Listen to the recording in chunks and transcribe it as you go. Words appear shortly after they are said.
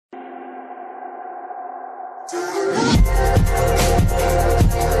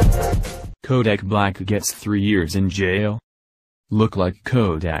Kodak Black gets 3 years in jail? Look like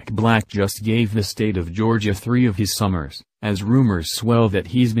Kodak Black just gave the state of Georgia 3 of his summers, as rumors swell that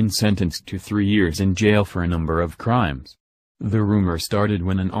he's been sentenced to 3 years in jail for a number of crimes. The rumor started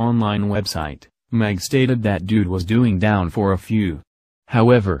when an online website, Mag, stated that dude was doing down for a few.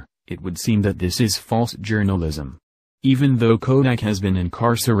 However, it would seem that this is false journalism. Even though Kodak has been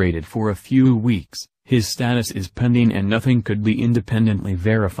incarcerated for a few weeks, his status is pending and nothing could be independently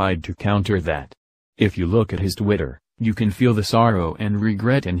verified to counter that. If you look at his Twitter, you can feel the sorrow and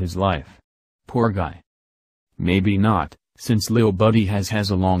regret in his life. Poor guy. Maybe not, since Lil Buddy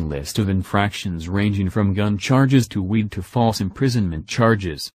has a long list of infractions ranging from gun charges to weed to false imprisonment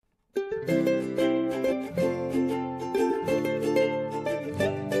charges.